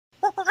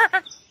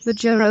The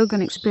Joe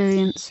Rogan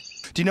Experience.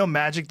 Do you know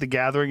Magic the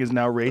Gathering is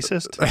now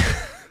racist?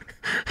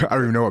 I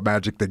don't even know what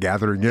Magic the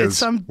Gathering is. It's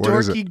some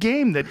dorky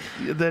game that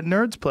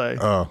nerds play.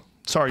 Oh.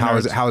 Sorry, how nerds.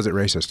 is it? How is it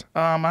racist?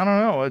 I don't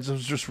know. I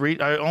was just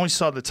I only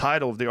saw the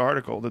title of the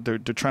article that they're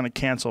trying to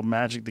cancel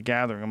Magic the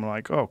Gathering. I'm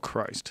like, oh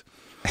Christ.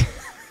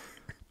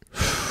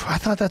 I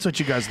thought that's what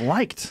you guys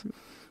liked.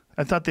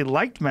 I thought they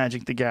liked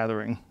Magic the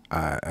Gathering.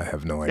 I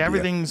have no idea.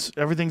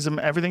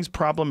 Everything's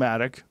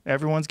problematic.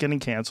 Everyone's getting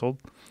canceled.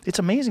 It's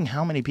amazing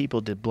how many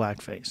people did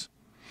blackface.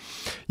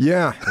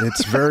 Yeah,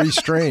 it's very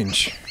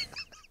strange.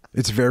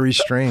 It's very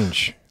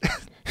strange.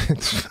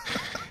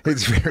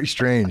 It's very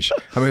strange.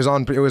 I mean,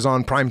 it was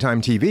on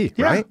primetime TV,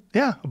 right?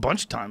 Yeah, a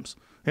bunch of times.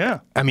 Yeah.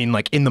 I mean,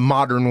 like in the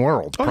modern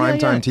world,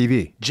 primetime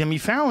TV. Jimmy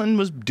Fallon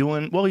was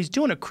he's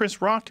doing a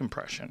Chris Rock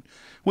impression,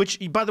 which,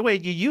 by the way,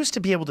 you used to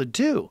be able to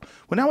do.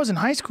 When I was in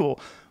high school,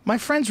 my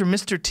friends were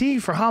Mr. T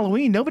for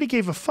Halloween. Nobody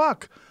gave a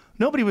fuck.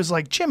 Nobody was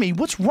like, Jimmy,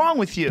 what's wrong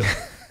with you?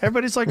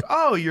 Everybody's like,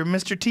 oh, you're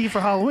Mr. T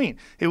for Halloween.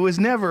 It was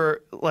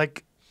never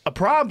like a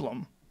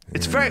problem.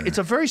 It's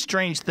a very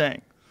strange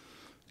thing,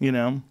 you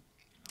know?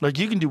 Like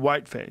you can do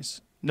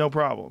whiteface, no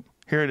problem.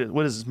 Here it is.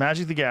 What is this?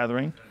 Magic the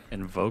Gathering.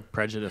 Invoke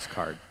prejudice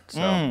card.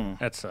 So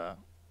that's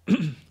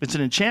It's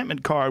an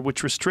enchantment card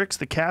which restricts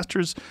the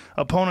caster's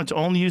opponent to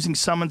only using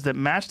summons that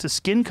match the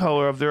skin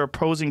color of their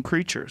opposing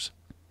creatures.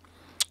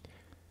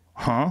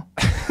 Huh?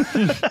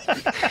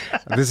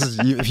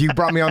 If you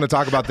brought me on to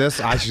talk about this,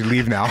 I should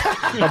leave now.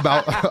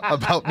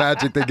 about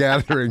Magic the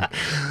Gathering.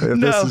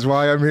 This is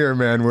why I'm here,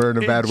 man. We're in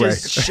a bad way. It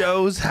just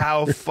shows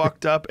how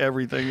fucked up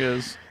everything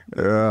is.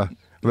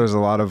 There's a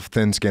lot of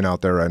thin skin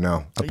out there right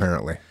now,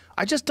 apparently.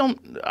 I just don't,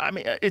 I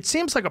mean, it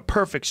seems like a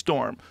perfect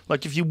storm.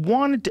 Like if you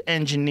wanted to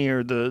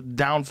engineer the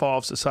downfall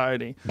of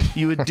society,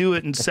 you would do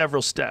it in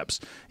several steps.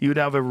 You would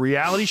have a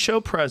reality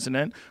show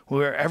president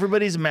where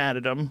everybody's mad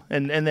at him,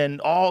 and then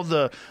all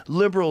the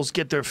liberals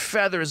get their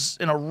feathers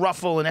in a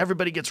ruffle and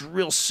everybody gets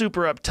real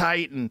super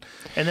uptight, and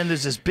then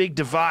there's this big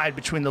divide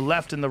between the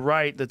left and the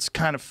right that's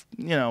kind of,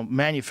 you know,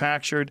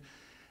 manufactured.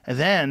 And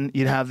then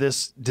you'd have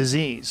this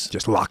disease.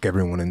 Just lock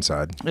everyone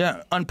inside.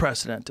 Yeah,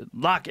 unprecedented.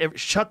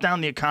 Shut down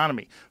the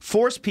economy.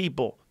 Force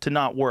people to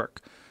not work.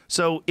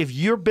 So if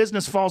your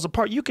business falls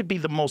apart, you could be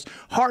the most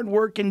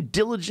hardworking,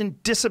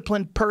 diligent,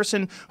 disciplined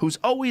person who's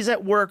always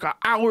at work an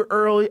hour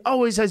early,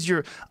 always has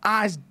your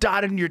I's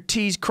dotted and your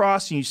T's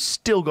crossed, and you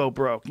still go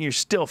broke, and you're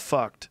still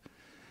fucked.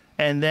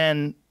 And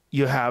then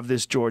you have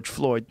this George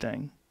Floyd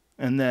thing.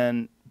 And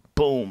then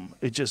boom,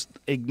 it just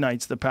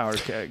ignites the power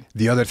keg.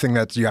 The other thing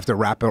that you have to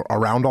wrap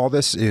around all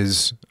this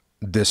is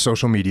this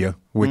social media,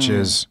 which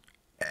is,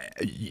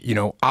 you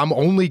know, I'm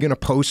only going to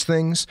post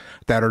things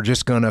that are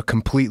just going to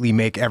completely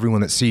make everyone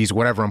that sees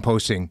whatever I'm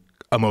posting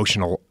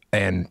emotional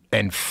and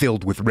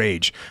filled with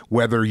rage,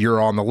 whether you're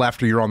on the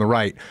left or you're on the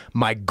right.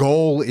 My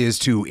goal is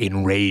to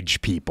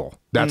enrage people.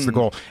 That's the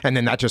goal. And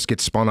then that just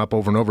gets spun up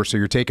over and over. So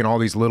you're taking all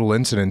these little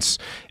incidents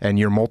and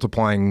you're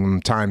multiplying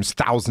them times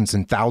thousands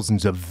and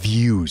thousands of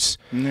views.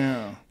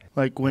 Yeah.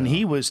 Like when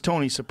he was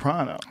Tony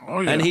Soprano. Oh,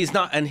 yeah.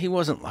 And he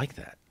wasn't like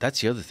that.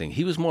 That's the other thing.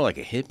 He was more like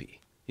a hippie.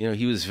 You know,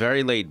 he was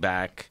very laid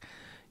back.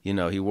 You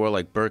know, he wore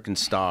like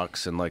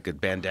Birkenstocks and like a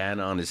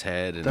bandana on his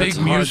head. And big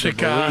music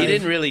guy. He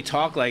didn't really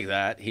talk like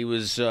that. He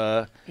was,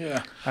 yeah.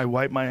 I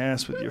wipe my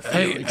ass with your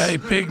feelings. Hey,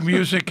 big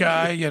music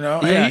guy, you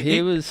know. Yeah,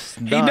 he was.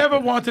 He never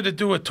wanted to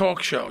do a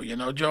talk show, you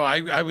know, Joe.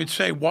 I would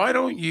say, why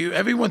don't you,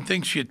 everyone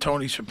thinks you're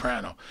Tony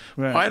Soprano.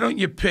 Right. Why don't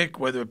you pick,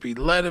 whether it be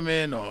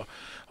Letterman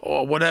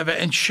or whatever,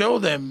 and show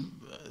them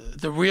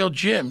the real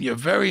Jim? You're a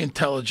very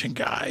intelligent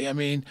guy. I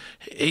mean,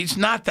 he's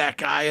not that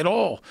guy at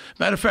all.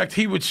 Matter of fact,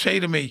 he would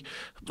say to me,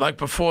 like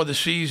before the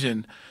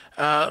season,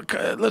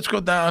 let's go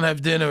down and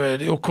have dinner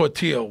at Il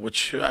Cortile,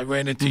 which I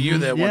ran into you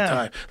there one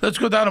time. Let's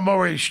go down to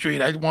Mulready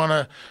Street. I want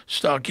to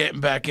start getting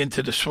back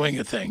into the swing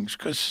of things,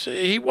 because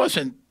he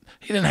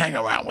didn't hang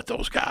around with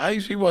those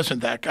guys. He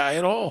wasn't that guy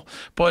at all.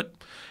 But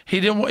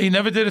he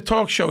never did a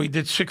talk show. He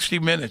did 60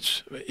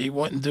 Minutes. He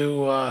wouldn't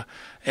do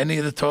any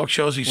of the talk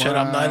shows. He said,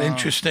 I'm not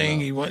interesting.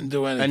 No. He wouldn't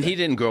do anything. And he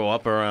didn't grow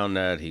up around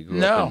that. He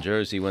grew up in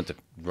Jersey. He went to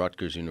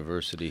Rutgers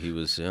University. He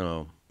was, you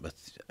know,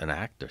 an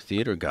actor,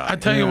 theater guy. I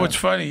tell you what's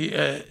funny.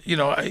 You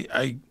know,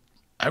 I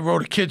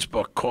wrote a kid's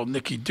book called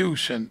Nicky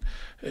Deuce, and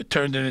it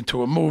turned it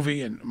into a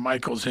movie, and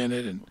Michael's in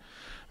it, and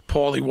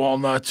Paulie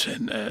Walnuts,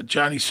 and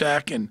Johnny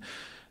Sack. And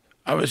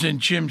I was in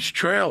Jim's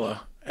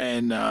trailer,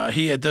 and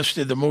he had just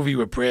did the movie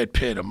with Brad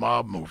Pitt, a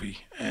mob movie.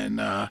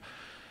 And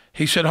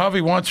he said,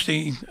 Harvey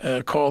Weinstein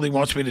called. He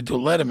wants me to do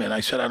Letterman.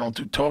 I said, I don't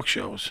do talk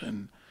shows.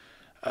 And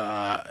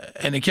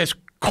he gets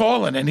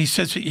calling, and he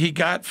says he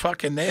got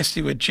fucking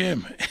nasty with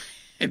Jim.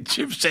 And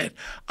Jim said,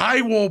 I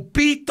will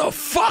beat the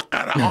fuck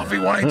out of Harvey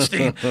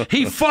Weinstein.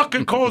 He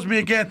fucking calls me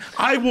again.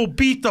 I will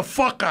beat the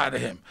fuck out of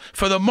him.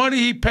 For the money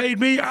he paid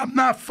me, I'm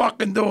not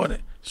fucking doing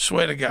it.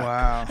 Swear to God.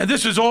 Wow. And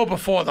this is all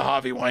before the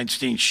Harvey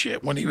Weinstein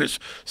shit, when he was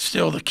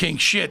still the king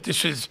shit.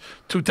 This is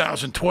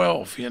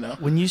 2012, you know.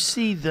 When you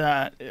see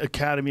that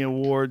Academy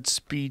Award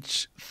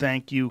speech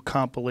thank you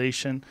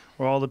compilation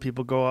where all the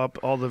people go up,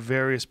 all the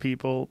various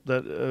people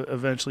that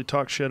eventually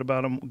talk shit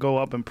about him go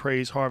up and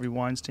praise Harvey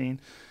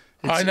Weinstein.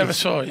 I never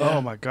saw it. Yeah.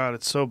 Oh, my God.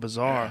 It's so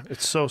bizarre.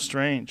 It's so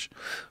strange.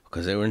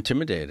 Because they were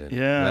intimidated.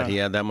 Yeah. That he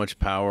had that much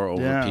power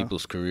over Yeah.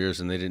 people's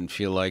careers, and they didn't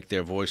feel like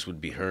their voice would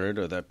be heard,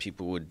 or that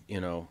people would,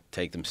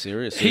 take them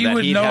seriously. He that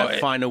would he'd know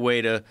find a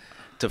way to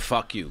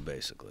fuck you,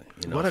 basically.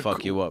 What a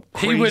fuck you up.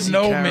 He would Crazy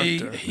know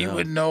character. me. He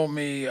would know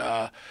me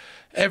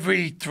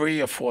every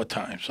 3 or 4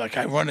 times. Like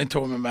I run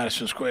into him in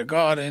Madison Square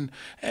Garden,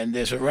 and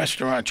there's a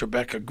restaurant,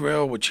 Tribeca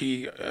Grill, which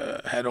he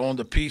had owned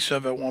a piece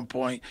of at one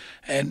point,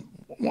 and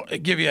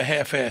give you a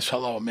half-ass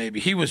hello, maybe.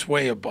 He was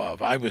way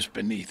above. I was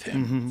beneath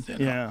him. You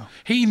know? Yeah.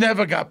 He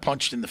never got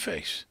punched in the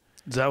face.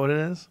 Is that what it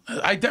is?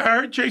 I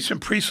heard Jason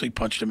Priestley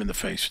punched him in the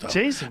face, though.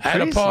 Jason at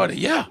a Priestley? party.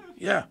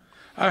 Yeah.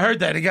 I heard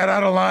that. He got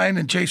out of line,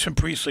 and Jason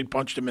Priestley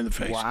punched him in the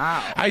face.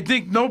 Wow. I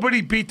think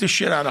nobody beat the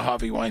shit out of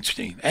Harvey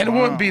Weinstein, and it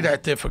wouldn't be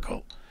that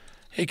difficult.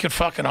 He could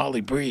fucking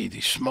hardly breathe.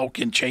 He's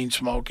smoking, chain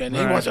smoking.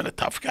 He wasn't a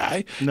tough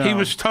guy. No. He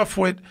was tough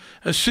with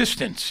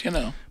assistants,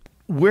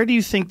 Where do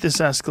you think this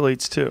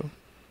escalates to?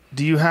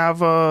 Do you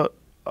have a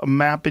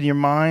map in your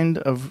mind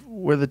of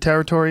where the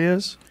territory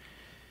is?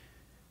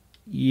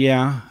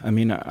 Yeah, I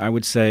mean, I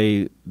would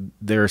say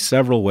there are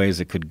several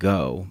ways it could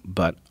go,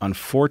 but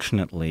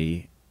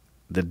unfortunately,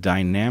 the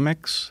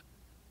dynamics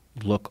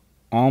look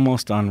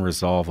almost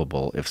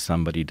unresolvable if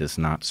somebody does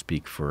not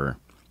speak for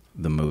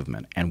the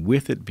movement. And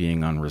with it being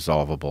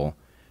unresolvable,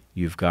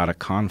 you've got a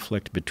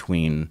conflict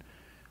between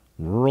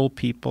rural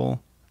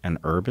people and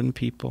urban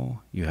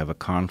people. You have a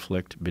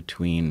conflict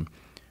between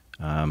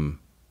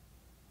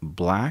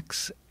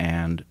blacks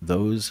and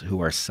those who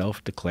are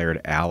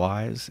self-declared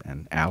allies,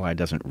 and ally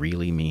doesn't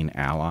really mean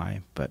ally,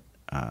 but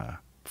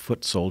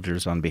foot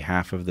soldiers on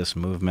behalf of this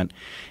movement,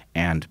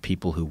 and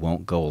people who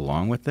won't go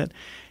along with it.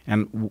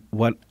 And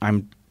what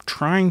I'm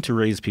trying to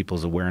raise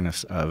people's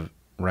awareness of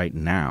right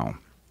now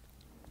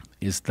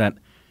is that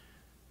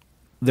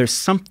there's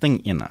something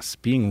in us,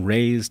 being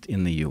raised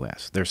in the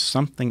U.S., there's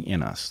something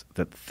in us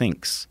that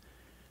thinks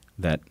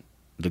that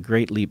the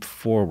great leap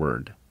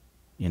forward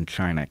in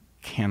China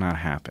cannot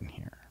happen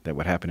here, that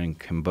what happened in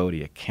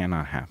Cambodia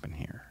cannot happen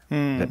here,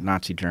 that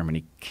Nazi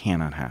Germany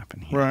cannot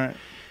happen here. Right.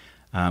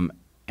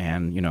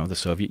 And, the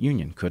Soviet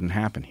Union couldn't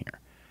happen here.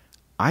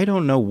 I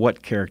don't know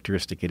what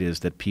characteristic it is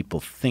that people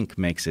think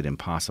makes it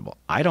impossible.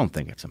 I don't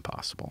think it's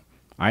impossible.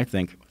 I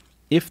think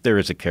if there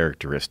is a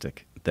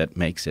characteristic that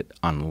makes it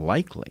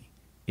unlikely,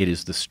 it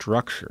is the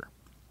structure.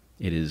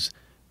 It is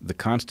the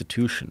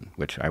Constitution,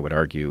 which I would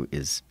argue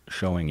is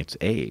showing its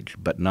age,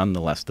 but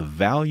nonetheless the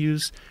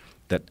values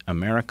that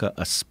America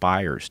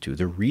aspires to,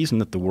 the reason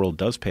that the world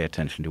does pay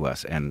attention to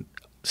us and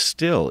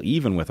still,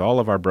 even with all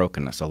of our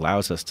brokenness,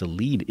 allows us to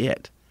lead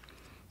it,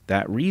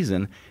 that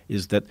reason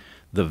is that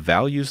the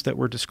values that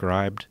were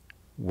described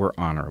were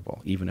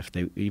honorable, even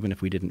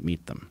if we didn't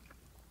meet them.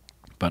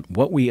 But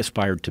what we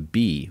aspired to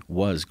be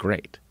was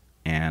great.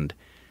 And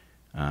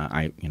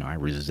I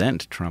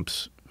resent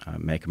Trump's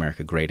Make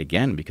America Great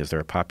Again because there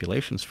are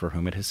populations for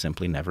whom it has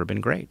simply never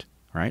been great.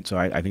 Right? So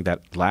I think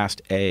that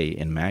last A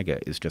in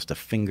MAGA is just a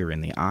finger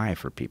in the eye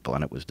for people,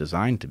 and it was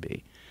designed to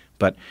be.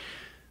 But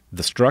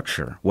the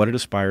structure, what it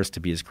aspires to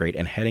be is great,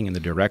 and heading in the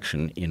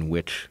direction in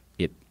which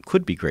it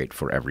could be great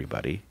for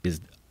everybody is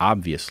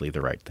obviously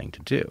the right thing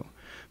to do.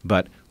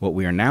 But what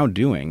we are now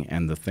doing,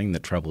 and the thing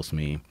that troubles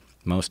me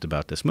most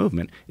about this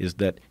movement, is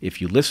that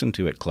if you listen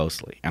to it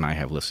closely, and I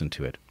have listened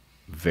to it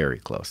very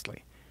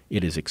closely,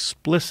 it is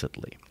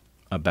explicitly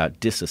about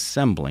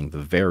disassembling the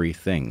very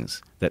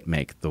things that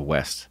make the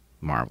West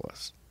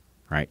marvelous,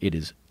 right? It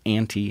is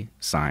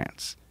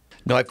anti-science.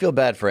 No, I feel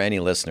bad for any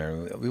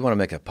listener. We want to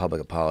make a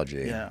public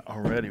apology. Yeah,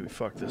 already we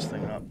fucked this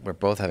thing up. We're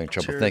both having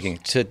trouble Cheers. thinking.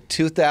 To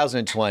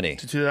 2020.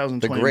 To 2021.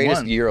 The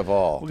greatest year of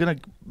all. We're going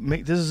to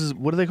make, this is,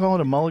 what do they call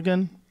it, a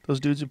mulligan?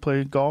 Those dudes who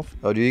play golf?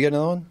 Oh, do you get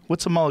another one?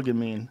 What's a mulligan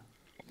mean?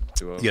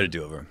 You got a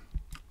do-over.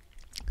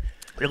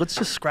 Hey, let's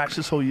just scratch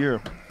this whole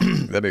year.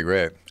 That'd be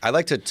great. I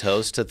like to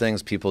toast to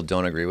things people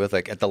don't agree with.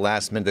 Like at the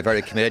last minute, they've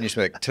already committed, and you should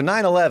be like, to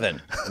 9/11.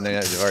 And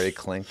they've already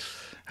clinked.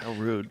 How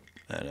rude.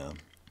 I know.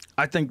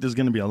 I think there's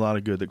going to be a lot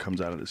of good that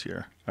comes out of this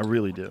year. I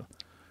really do.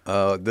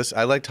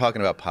 I like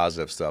talking about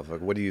positive stuff.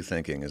 Like, what are you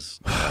thinking is?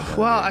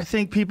 Well, I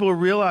think people are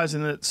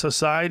realizing that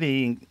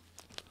society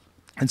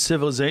and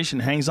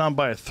civilization hangs on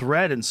by a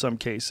thread in some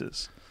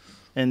cases.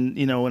 And,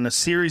 when a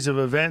series of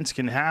events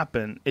can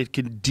happen, it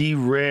can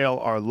derail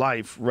our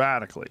life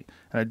radically.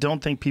 And I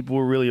don't think people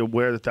were really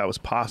aware that that was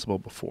possible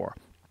before.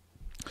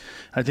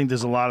 I think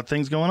there's a lot of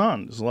things going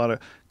on. There's a lot of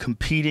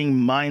competing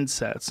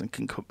mindsets and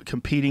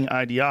competing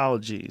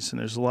ideologies, and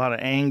there's a lot of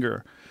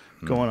anger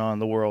going on in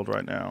the world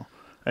right now.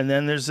 And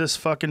then there's this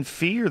fucking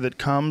fear that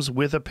comes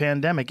with a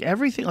pandemic.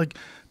 Everything, like,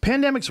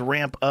 pandemics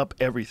ramp up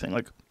everything.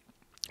 Like,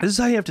 This is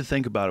how you have to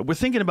think about it. We're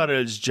thinking about it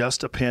as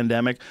just a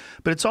pandemic,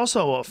 but it's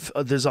also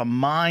there's a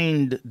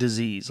mind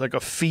disease, like a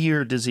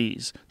fear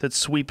disease that's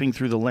sweeping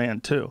through the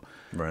land too.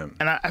 Right.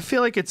 And I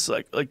feel like it's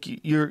like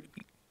your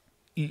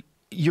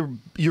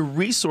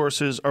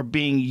resources are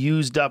being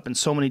used up in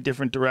so many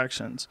different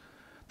directions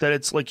that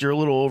it's like you're a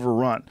little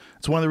overrun.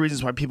 It's one of the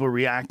reasons why people are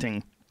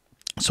reacting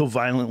so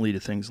violently to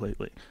things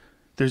lately.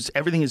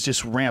 Everything is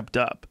just ramped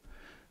up,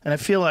 and I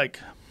feel like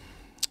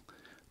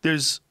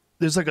there's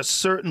like a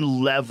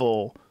certain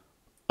level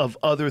of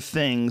other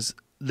things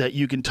that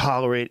you can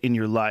tolerate in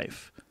your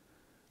life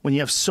when you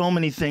have so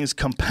many things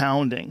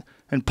compounding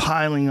and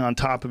piling on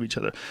top of each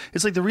other.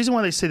 It's like the reason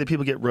why they say that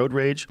people get road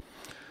rage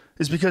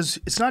is because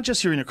it's not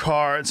just you're in your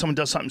car and someone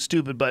does something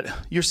stupid, but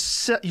your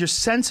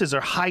senses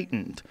are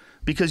heightened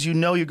because you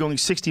know you're going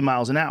 60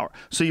 miles an hour.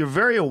 So you're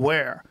very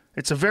aware.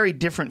 It's a very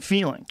different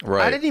feeling.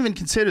 Right. I didn't even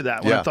consider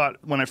that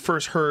when I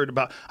first heard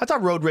about. I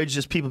thought road rage is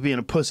just people being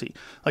a pussy,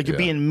 like you're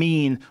being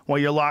mean while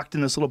you're locked in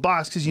this little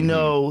box because you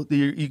know that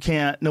you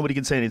can't. Nobody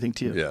can say anything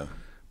to you. Yeah.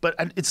 But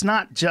it's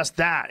not just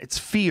that. It's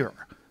fear,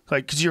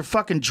 like because you're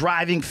fucking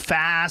driving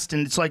fast,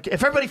 and it's like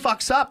if everybody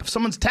fucks up, if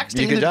someone's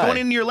texting and they're going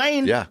into your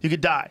lane, you could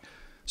die.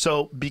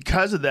 So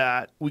because of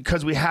that,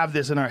 because we have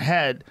this in our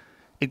head,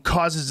 it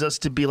causes us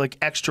to be like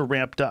extra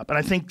ramped up. And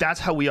I think that's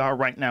how we are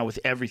right now with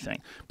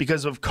everything.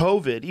 Because of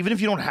COVID, even if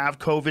you don't have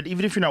COVID,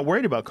 even if you're not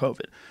worried about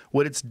COVID,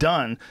 what it's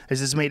done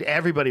is it's made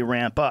everybody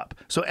ramp up.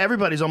 So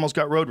everybody's almost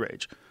got road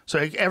rage. So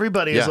like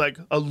everybody is like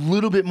a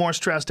little bit more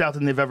stressed out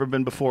than they've ever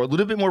been before, a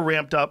little bit more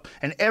ramped up,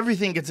 and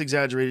everything gets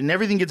exaggerated and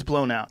everything gets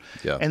blown out.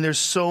 Yeah. And there's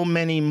so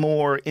many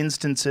more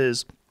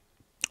instances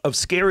of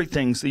scary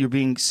things that you're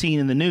being seen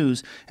in the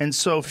news and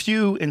so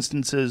few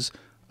instances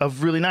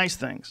of really nice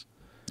things.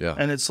 Yeah.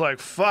 And it's like,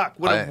 fuck,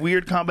 what a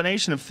weird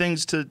combination of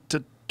things to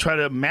try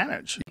to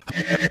manage.